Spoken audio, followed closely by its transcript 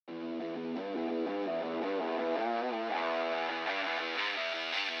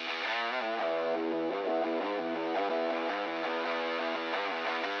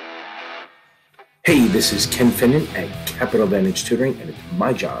Hey, this is Ken Finnan at Capital Advantage Tutoring, and it's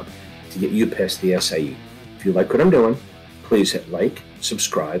my job to get you past the SIE. If you like what I'm doing, please hit like,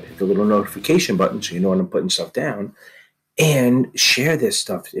 subscribe, hit the little notification button so you know when I'm putting stuff down, and share this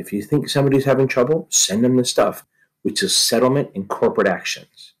stuff. If you think somebody's having trouble, send them the stuff, which is settlement and corporate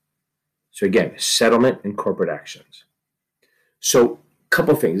actions. So again, settlement and corporate actions. So a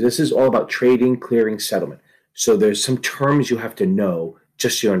couple things. This is all about trading, clearing, settlement. So there's some terms you have to know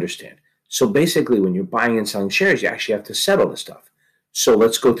just so you understand. So basically, when you're buying and selling shares, you actually have to settle the stuff. So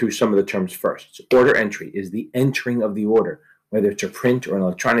let's go through some of the terms first. So order entry is the entering of the order, whether it's a print or an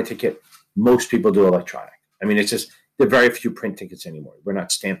electronic ticket. Most people do electronic. I mean, it's just there are very few print tickets anymore. We're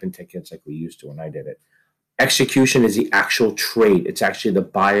not stamping tickets like we used to when I did it. Execution is the actual trade. It's actually the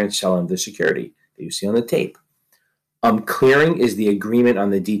buyer and seller of the security that you see on the tape. Clearing is the agreement on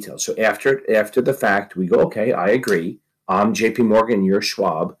the details. So after the fact, we go, okay, I agree. I'm JP Morgan, you're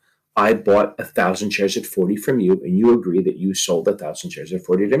Schwab. I bought 1,000 shares at 40 from you, and you agree that you sold 1,000 shares at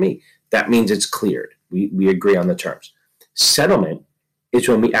 40 to me. That means it's cleared. We agree on the terms. Settlement is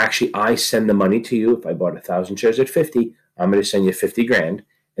when I send the money to you. If I bought 1,000 shares at 50, I'm going to send you 50 grand,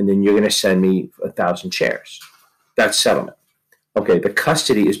 and then you're going to send me 1,000 shares. That's settlement. Okay, the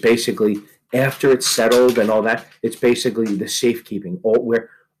custody is basically after it's settled and all that. It's basically the safekeeping, where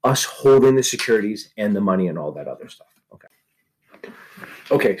us holding the securities and the money and all that other stuff.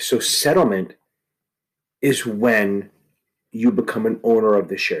 Okay, so settlement is when you become an owner of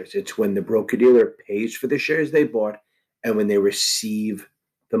the shares. It's when the broker-dealer pays for the shares they bought and when they receive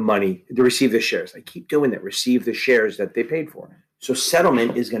the money, they receive the shares. I keep doing that, receive the shares that they paid for. So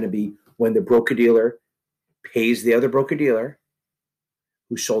settlement is going to be when the broker-dealer pays the other broker-dealer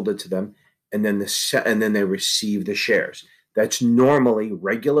who sold it to them, and then they receive the shares. That's normally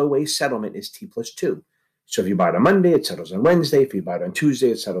regular way settlement is T+2. So if you buy it on Monday, it settles on Wednesday. If you buy it on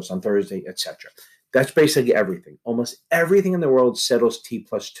Tuesday, it settles on Thursday, etc. That's basically everything. Almost everything in the world settles T+2.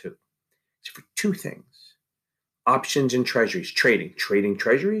 Except for two things. Options and treasuries. Trading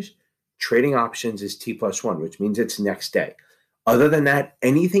treasuries. Trading options is T+1, which means it's next day. Other than that,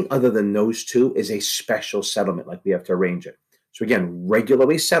 anything other than those two is a special settlement, like we have to arrange it. So again, regular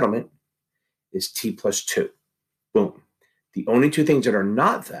way settlement is T+2. Boom. The only two things that are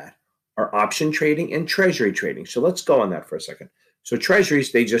not that are option trading and treasury trading. So let's go on that for a second. So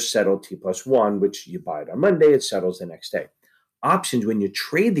treasuries, they just settle T+1, which you buy it on Monday, it settles the next day. Options, when you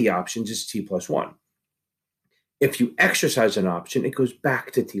trade the options, is T+1. If you exercise an option, it goes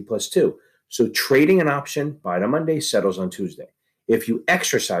back to T+2. So trading an option, buy it on Monday, settles on Tuesday. If you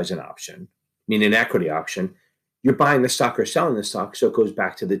exercise an option, meaning an equity option, you're buying the stock or selling the stock, so it goes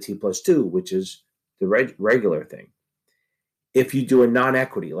back to the T+2, which is the regular thing. If you do a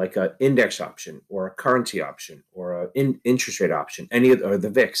non-equity, like an index option or a currency option or an interest rate option, or the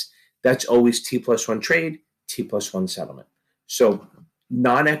VIX, that's always T+1 trade, T+1 settlement. So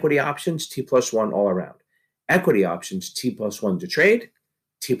non-equity options, T+1 all around. Equity options, T+1 to trade,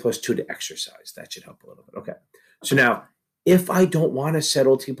 T+2 to exercise. That should help a little bit. Okay. So now, if I don't want to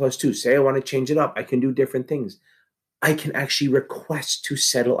settle T+2, say I want to change it up, I can do different things. I can actually request to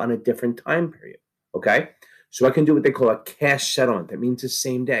settle on a different time period. Okay. So I can do what they call a cash settlement. That means the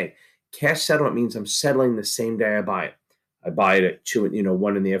same day. Cash settlement means I'm settling the same day I buy it. I buy it at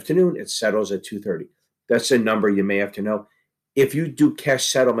 1 in the afternoon. It settles at 2:30. That's a number you may have to know. If you do cash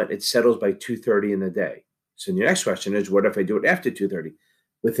settlement, it settles by 2:30 in the day. So the next question is, what if I do it after 2:30?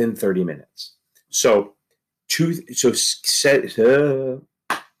 Within 30 minutes. So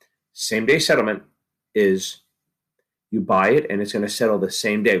same day settlement is you buy it and it's going to settle the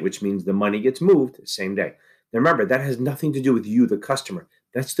same day, which means the money gets moved the same day. Now remember, that has nothing to do with you, the customer.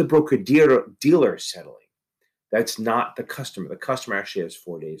 That's the broker-dealer settling. That's not the customer. The customer actually has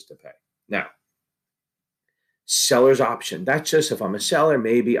 4 days to pay. Now, seller's option. That's just if I'm a seller,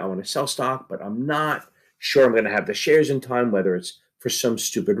 maybe I want to sell stock, but I'm not sure I'm going to have the shares in time, whether it's for some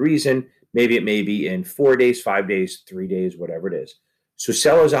stupid reason. Maybe it may be in 4 days, 5 days, 3 days, whatever it is. So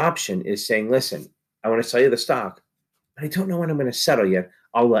seller's option is saying, listen, I want to sell you the stock, but I don't know when I'm going to settle yet.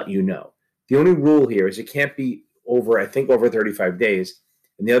 I'll let you know. The only rule here is it can't be over 35 days.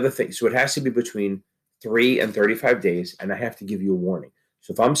 And the other thing, so it has to be between 3 and 35 days, and I have to give you a warning.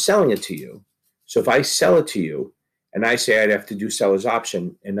 So if I'm selling it to you, if I sell it to you, and I say I'd have to do seller's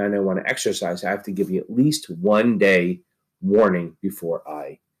option, and then I want to exercise, I have to give you at least 1 day warning before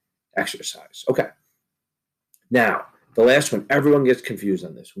I exercise. Okay. Now, the last one, everyone gets confused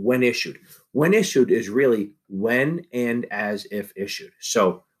on this. When issued. When issued is really when and as if issued.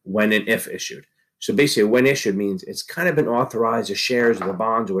 So when and if issued. So basically, when issued means it's kind of been authorized, the shares or the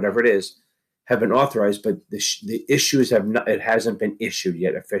bonds or whatever it is have been authorized, but the issues have not, it hasn't been issued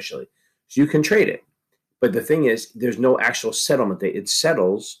yet officially. So you can trade it. But the thing is, there's no actual settlement date. It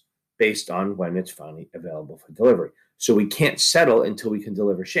settles based on when it's finally available for delivery. So we can't settle until we can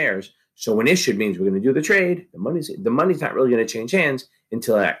deliver shares. So when issued means we're going to do the trade. The money's not really going to change hands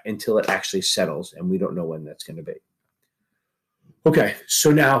until it actually settles, and we don't know when that's going to be. Okay,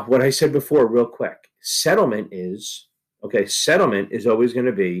 so now what I said before, real quick, settlement is always going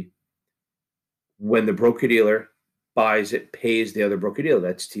to be when the broker dealer buys it, pays the other broker dealer.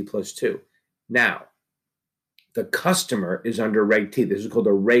 That's T plus 2. Now, the customer is under Reg T. This is called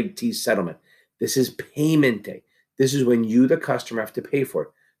a Reg T settlement. This is payment day. This is when you, the customer, have to pay for it.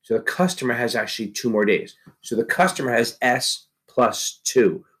 So the customer has actually 2 more days. So the customer has S plus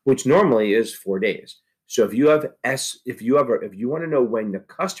 2, which normally is 4 days. So if you have if you want to know when the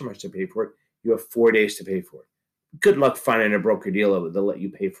customer has to pay for it, you have 4 days to pay for it. Good luck finding a broker dealer that'll let you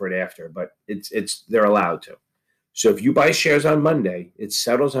pay for it after, but they're allowed to. So if you buy shares on Monday, it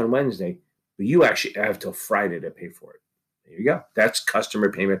settles on Wednesday, but you actually have till Friday to pay for it. There you go. That's customer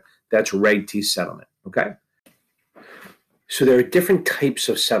payment. That's Reg T settlement. Okay. So there are different types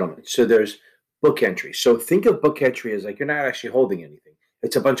of settlements. So there's book entry. So think of book entry as like you're not actually holding anything.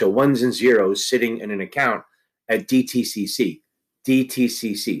 It's a bunch of ones and zeros sitting in an account at DTCC.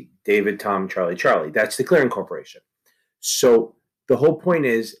 DTCC, David, Tom, Charlie, Charlie. That's the clearing corporation. So the whole point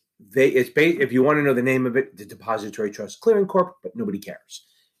is if you want to know the name of it, the Depository Trust Clearing Corp, but nobody cares.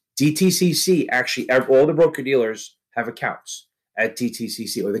 DTCC, actually, all the broker dealers have accounts at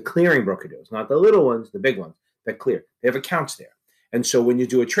DTCC, or the clearing broker dealers, not the little ones, the big ones that clear. They have accounts there. And so when you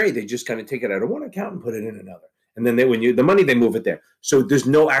do a trade, they just kind of take it out of one account and put it in another. And then the money, they move it there. So there's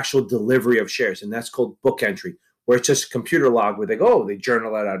no actual delivery of shares. And that's called book entry, where it's just a computer log where they go, they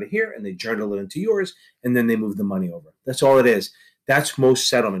journal it out of here and they journal it into yours, and then they move the money over. That's all it is. That's most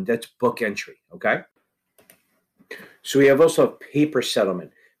settlement. That's book entry. Okay. So we have also paper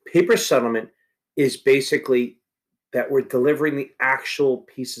settlement. Paper settlement is basically that we're delivering the actual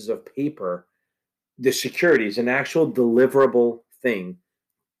pieces of paper, the securities, an actual deliverable thing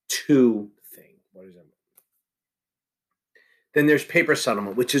to thing. What is that? Then there's paper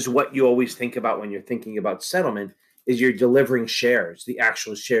settlement, which is what you always think about when you're thinking about settlement, is you're delivering shares, the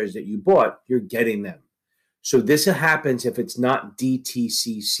actual shares that you bought, you're getting them. So this happens if it's not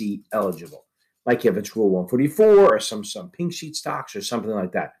DTCC eligible, like if it's Rule 144 or some pink sheet stocks or something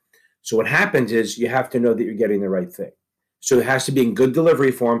like that. So what happens is you have to know that you're getting the right thing. So it has to be in good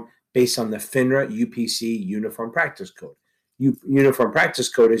delivery form based on the FINRA UPC Uniform Practice Code. Uniform Practice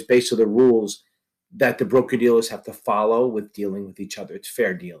Code is based on the rules that the broker-dealers have to follow with dealing with each other. It's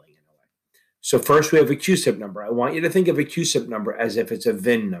fair dealing in a way. So first we have a CUSIP number. I want you to think of a CUSIP number as if it's a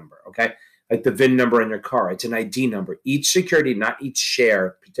VIN number, okay? Like the VIN number on your car. It's an ID number. Each security, not each share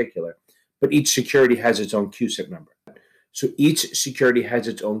in particular, but each security has its own CUSIP number. So each security has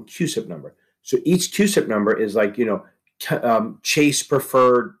its own CUSIP number. So each CUSIP number is like, Chase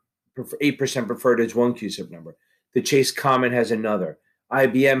Preferred, 8% Preferred is one CUSIP number. The Chase Common has another.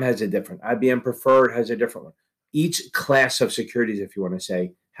 IBM has a different. IBM Preferred has a different one. Each class of securities, if you want to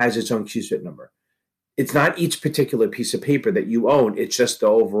say, has its own CUSIP number. It's not each particular piece of paper that you own. It's just the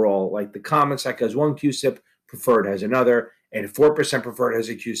overall, like the common stock has one CUSIP, Preferred has another, and 4% Preferred has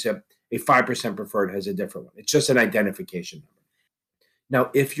a CUSIP, a 5% Preferred has a different one. It's just an identification number.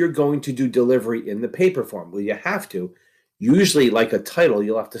 Now, if you're going to do delivery in the paper form, well, you have to. Usually, like a title,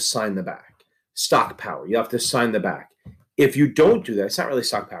 you'll have to sign the back. Stock power, you have to sign the back. If you don't do that, it's not really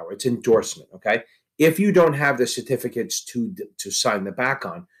stock power, it's endorsement, okay? If you don't have the certificates to sign the back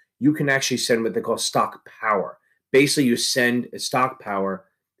on, you can actually send what they call stock power. Basically, you send a stock power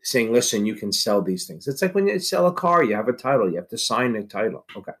saying, listen, you can sell these things. It's like when you sell a car, you have a title, you have to sign a title.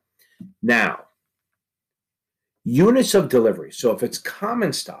 Okay. Now, units of delivery. So if it's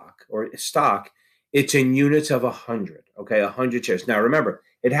common stock or stock, it's in units of 100, okay, 100 shares. Now, remember,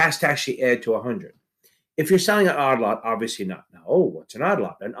 it has to actually add to 100. If you're selling an odd lot, obviously not. Now, what's an odd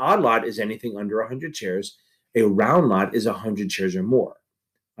lot? An odd lot is anything under 100 shares. A round lot is 100 shares or more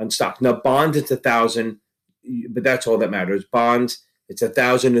on stock. Now, bonds, it's 1,000, but that's all that matters. Bonds, it's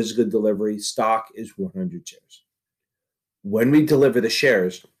 1,000 is good delivery. Stock is 100 shares. When we deliver the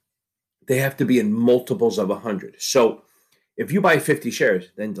shares, they have to be in multiples of 100. So if you buy 50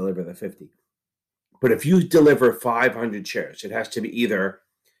 shares, then deliver the 50. But if you deliver 500 shares, it has to be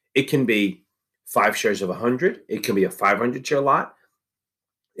it can be 5 shares of 100. It can be a 500 share lot.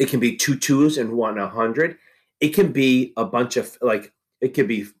 It can be 2 2s and 1 100. It can be a bunch of, it could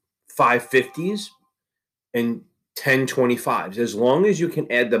be 5 50s and 10 25s, as long as you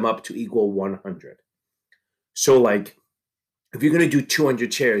can add them up to equal 100. So, if you're going to do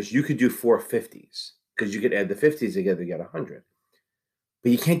 200 shares, you could do 4 50s because you could add the 50s together to get 100.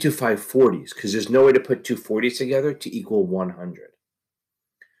 But you can't do 540s because there's no way to put 240s together to equal 100.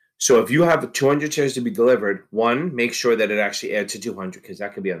 So if you have 200 shares to be delivered, one, make sure that it actually adds to 200 because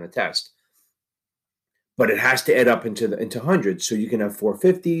that could be on the test. But it has to add up into hundreds. So you can have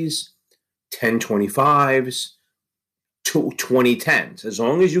 450s, 1025s, 2010s, as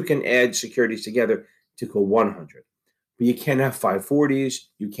long as you can add securities together to equal 100. But you can't have 540s.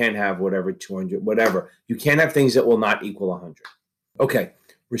 You can't have whatever, 200, whatever. You can't have things that will not equal 100. Okay,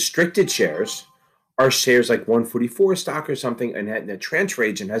 restricted shares are shares like 144 stock or something, and the transfer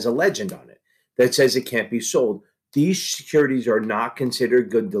agent has a legend on it that says it can't be sold. These securities are not considered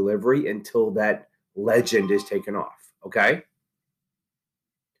good delivery until that legend is taken off, okay?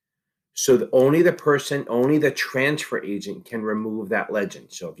 So only the transfer agent can remove that legend.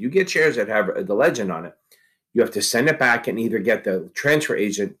 So if you get shares that have the legend on it, you have to send it back and either get the transfer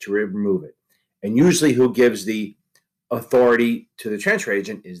agent to remove it. And usually who gives the authority to the transfer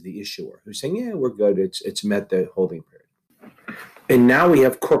agent is the issuer, who's saying, yeah, we're good. It's met the holding period. And now we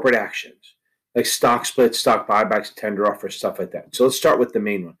have corporate actions like stock splits, stock buybacks, tender offers, stuff like that. So let's start with the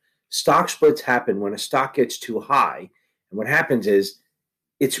main one. Stock splits happen when a stock gets too high. And what happens is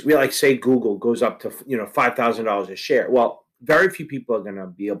it's really like, say, Google goes up to $5,000 a share. Well, very few people are going to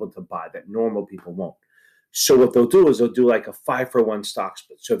be able to buy that. Normal people won't. So what they'll do is they'll do like a 5-for-1 stock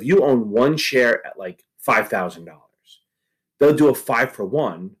split. So if you own one share at like $5,000, they'll do a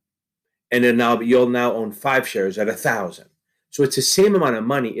 5-for-1, and then now you'll now own 5 shares at 1,000. So it's the same amount of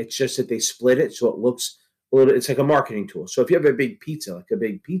money. It's just that they split it so it looks a little. It's like a marketing tool. So if you have a big pizza,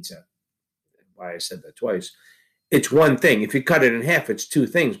 why I said that twice, it's one thing. If you cut it in half, it's two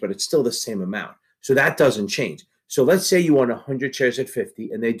things, but it's still the same amount. So that doesn't change. So let's say you own 100 shares at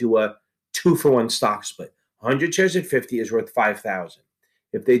 50, and they do a 2-for-1 stock split. 100 shares at 50 is worth 5,000.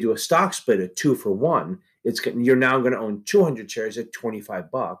 If they do a stock split at 2-for-1, you're now going to own 200 shares at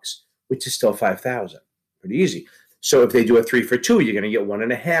 $25, which is still 5,000. Pretty easy. So if they do a 3-for-2, you're going to get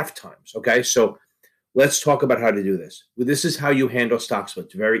 1.5 times. Okay, so let's talk about how to do this. This is how you handle stock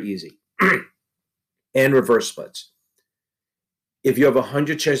splits. Very easy. And reverse splits. If you have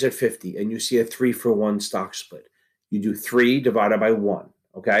 100 shares at 50 and you see a 3-for-1 stock split, you do 3 divided by 1.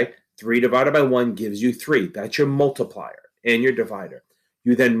 Okay, 3 divided by 1 gives you 3. That's your multiplier and your divider.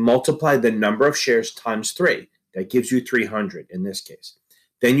 You then multiply the number of shares times 3. That gives you 300 in this case.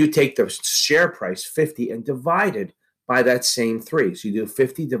 Then you take the share price, 50, and divide it by that same 3. So you do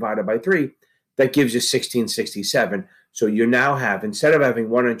 50 divided by 3. That gives you 1667. So you now have, instead of having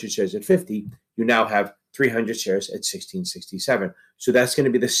 100 shares at 50, you now have 300 shares at 1667. So that's going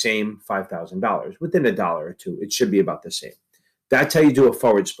to be the same $5,000 within $1 or $2. It should be about the same. That's how you do a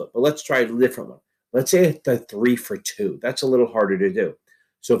forward split. But let's try a different one. Let's say it's a 3-for-2. That's a little harder to do.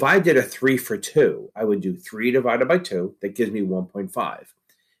 So if I did a 3-for-2, I would do 3 divided by 2. That gives me 1.5.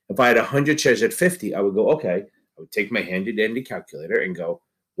 If I had 100 shares at 50, I would go, okay, I would take my handy-dandy calculator and go,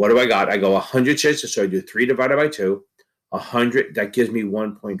 what do I got? I go 100 shares, so I do 3 divided by 2, 100, that gives me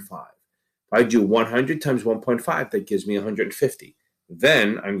 1.5. If I do 100 times 1.5, that gives me 150.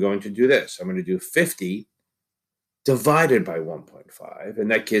 Then I'm going to do this. I'm going to do 50 divided by 1.5,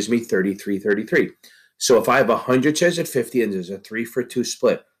 and that gives me 33. So if I have 100 shares at 50 and there's a 3-for-2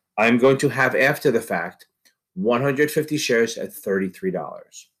 split, I'm going to have, after the fact, 150 shares at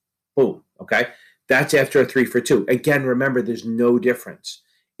 $33. Boom. Okay. That's after a 3-for-2. Again, remember, there's no difference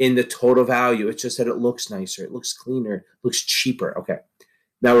in the total value. It's just that it looks nicer. It looks cleaner. It looks cheaper. Okay.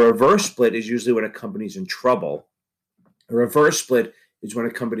 Now, a reverse split is usually when a company's in trouble. A reverse split is when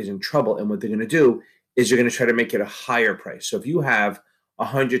a company's in trouble. And what they're going to do is you're going to try to make it a higher price. So if you have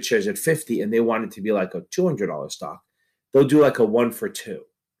 100 shares at 50 and they want it to be like a $200 stock, they'll do like a 1-for-2.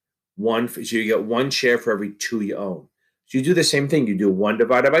 So you get 1 share for every 2 you own. So you do the same thing. You do 1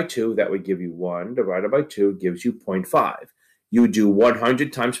 divided by 2. That would give you 1 divided by 2 gives you 0.5. You would do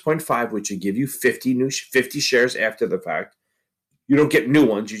 100 times 0.5, which would give you 50 shares after the fact. You don't get new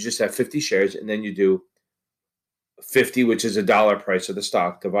ones. You just have 50 shares. And then you do 50, which is $1 price of the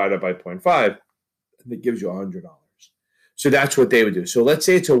stock, divided by 0.5. And that gives you $100. So that's what they would do. So let's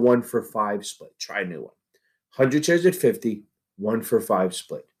say it's a 1-for-5 split. Try a new one. 100 shares at 50, 1-for-5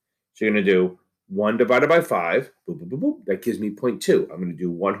 split. So you're going to do 1 divided by 5, boop, boop, boop, boop. That gives me 0.2. I'm going to do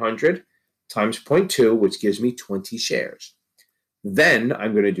 100 times 0.2, which gives me 20 shares. Then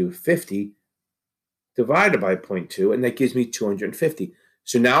I'm going to do 50 divided by 0.2, and that gives me 250.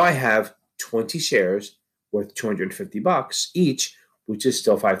 So now I have 20 shares worth $250 each, which is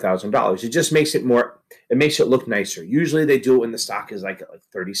still $5,000. It just makes it look nicer. Usually they do it when the stock is like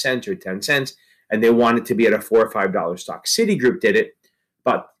 30 cents or 10 cents, and they want it to be at a $4 or $5 stock. Citigroup did it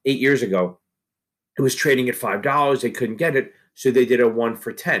about 8 years ago. It was trading at $5. They couldn't get it. So they did a 1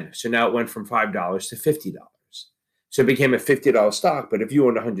 for 10. So now it went from $5 to $50. So it became a $50 stock. But if you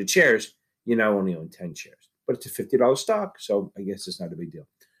owned 100 shares, you now only own 10 shares. But it's a $50 stock. So I guess it's not a big deal.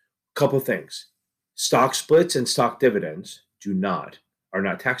 Couple things. Stock splits and stock dividends are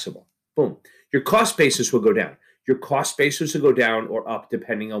not taxable. Boom. Your cost basis will go down. Your cost basis will go down or up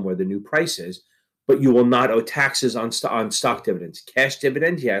depending on where the new price is, but you will not owe taxes on stock dividends. Cash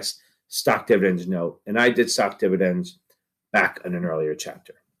dividends, yes. Stock dividends, no. And I did stock dividends back in an earlier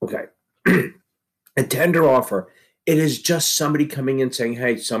chapter. Okay. A tender offer, it is just somebody coming in saying,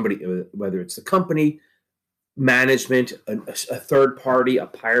 hey, somebody, whether it's the company, management, a third party, a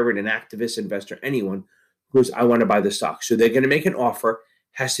pirate, an activist, investor, anyone who goes, I want to buy the stock. So they're going to make an offer,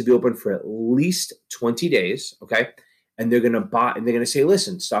 has to be open for at least 20 days. Okay. And they're going to buy, and they're going to say,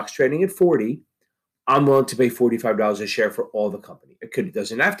 listen, stock's trading at 40. I'm willing to pay $45 a share for all the company. It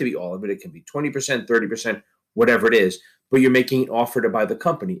doesn't have to be all of it. It can be 20%, 30%, whatever it is, but you're making an offer to buy the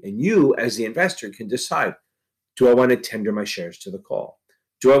company. And you, as the investor, can decide, do I want to tender my shares to the call?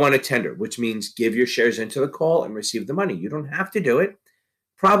 Do I want to tender, which means give your shares into the call and receive the money? You don't have to do it.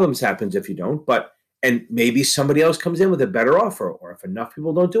 Problems happens if you don't, and maybe somebody else comes in with a better offer, or if enough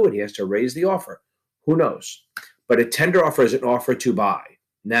people don't do it, he has to raise the offer. Who knows? But a tender offer is an offer to buy.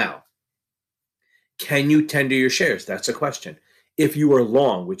 Now, can you tender your shares? That's a question. If you are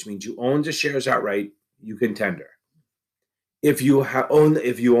long, which means you own the shares outright, you can tender. If you own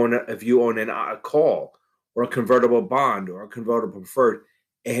a call or a convertible bond or a convertible preferred,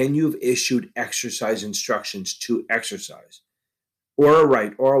 and you've issued exercise instructions to exercise, or a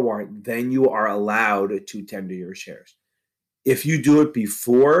right or a warrant, then you are allowed to tender your shares. If you do it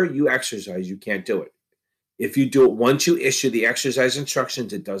before you exercise, you can't do it. If you do it once you issue the exercise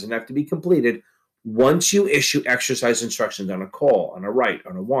instructions, it doesn't have to be completed. Once you issue exercise instructions on a call, on a right,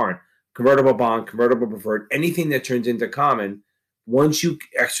 on a warrant, convertible bond, convertible preferred, anything that turns into common, once you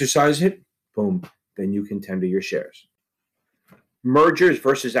exercise it, boom, then you can tender your shares. Mergers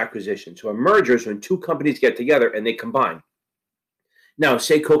versus acquisitions. So a merger is when two companies get together and they combine. Now,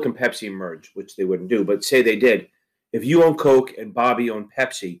 say Coke and Pepsi merge, which they wouldn't do, but say they did. If you own Coke and Bobby owned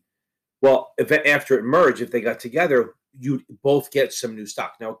Pepsi, well, if after it merged, if they got together, you both get some new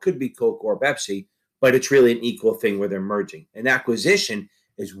stock. Now, it could be Coke or Pepsi, but it's really an equal thing where they're merging. An acquisition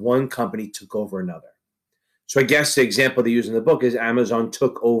is one company took over another. So I guess the example they use in the book is Amazon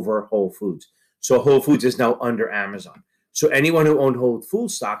took over Whole Foods. So Whole Foods is now under Amazon. So anyone who owned Whole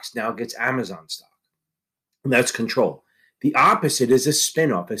Foods stocks now gets Amazon stock. And that's control. The opposite is a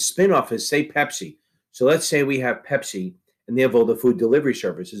spinoff. A spinoff is, say, Pepsi. So let's say we have Pepsi and they have all the food delivery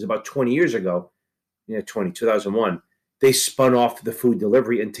services. About 20 years ago, 2001, they spun off the food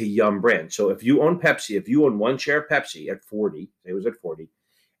delivery into Yum brand. So if you own Pepsi, if you own one share of Pepsi at 40, say it was at 40,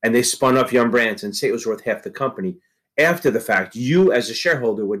 and they spun off Yum brands and say it was worth half the company, after the fact, you as a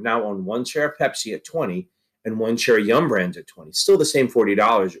shareholder would now own one share of Pepsi at 20 and one share of Yum brands at 20. Still the same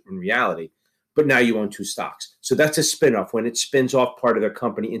 $40 in reality, but now you own two stocks. So that's a spinoff when it spins off part of their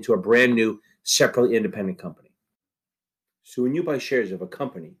company into a brand new, separately independent company. So when you buy shares of a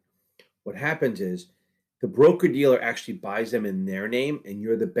company, what happens is the broker-dealer actually buys them in their name and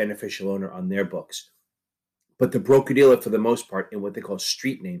you're the beneficial owner on their books. But the broker-dealer, for the most part, in what they call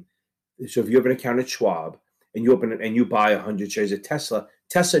street name. So if you have an account at Schwab and you open it and you buy 100 shares of Tesla,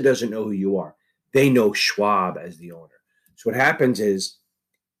 Tesla doesn't know who you are. They know Schwab as the owner. So what happens is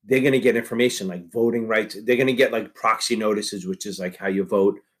they're going to get information like voting rights. They're going to get like proxy notices, which is like how you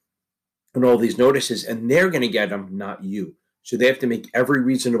vote and all these notices, and they're going to get them, not you. So they have to make every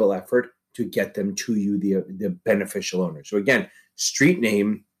reasonable effort to get them to you, the beneficial owner. So again, street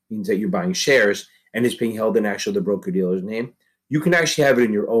name means that you're buying shares and it's being held in actually the broker-dealer's name. You can actually have it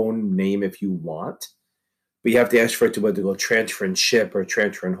in your own name if you want, but you have to ask for it to what they call transfer and ship or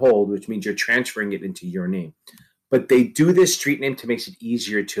transfer and hold, which means you're transferring it into your name. But they do this street name to make it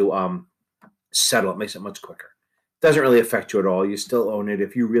easier to settle. It makes it much quicker. It doesn't really affect you at all. You still own it.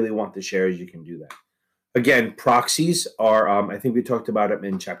 If you really want the shares, you can do that. Again, proxies are, I think we talked about it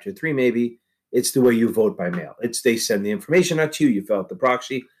in chapter 3 maybe. It's the way you vote by mail. They send the information out to you. You fill out the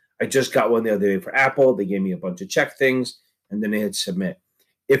proxy. I just got one the other day for Apple. They gave me a bunch of check things, and then they hit submit.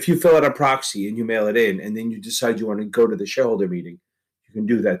 If you fill out a proxy and you mail it in, and then you decide you want to go to the shareholder meeting, you can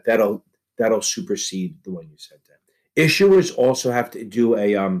do that. That'll supersede the one you sent in. Issuers also have to do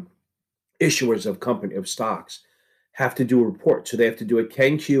issuers of stocks have to do a report. So they have to do a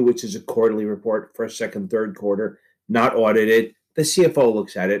 10Q, which is a quarterly report, first, second, third quarter, not audited. The CFO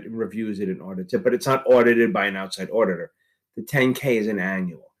looks at it and reviews it and audits it, but it's not audited by an outside auditor. The 10K is an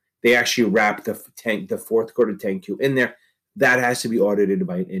annual. They actually wrap the fourth quarter 10Q in there. That has to be audited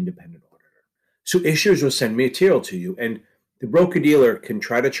by an independent auditor. So issuers will send material to you, and The broker-dealer can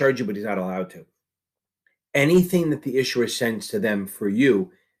try to charge you, but he's not allowed to. Anything that the issuer sends to them for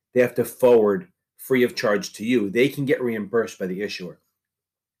you, they have to forward free of charge to you. They can get reimbursed by the issuer.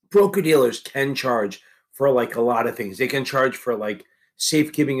 Broker-dealers can charge for like a lot of things. They can charge for like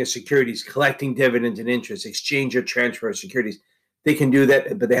safekeeping of securities, collecting dividends and interest, exchange or transfer of securities. They can do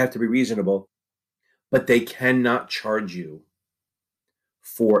that, but they have to be reasonable. But they cannot charge you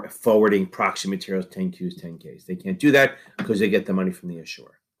for forwarding proxy materials, 10Qs, 10Ks. They can't do that because they get the money from the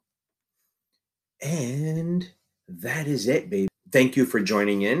issuer. And that is it, baby. Thank you for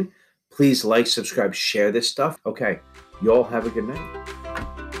joining in. Please like, subscribe, share this stuff. Okay, you all have a good night.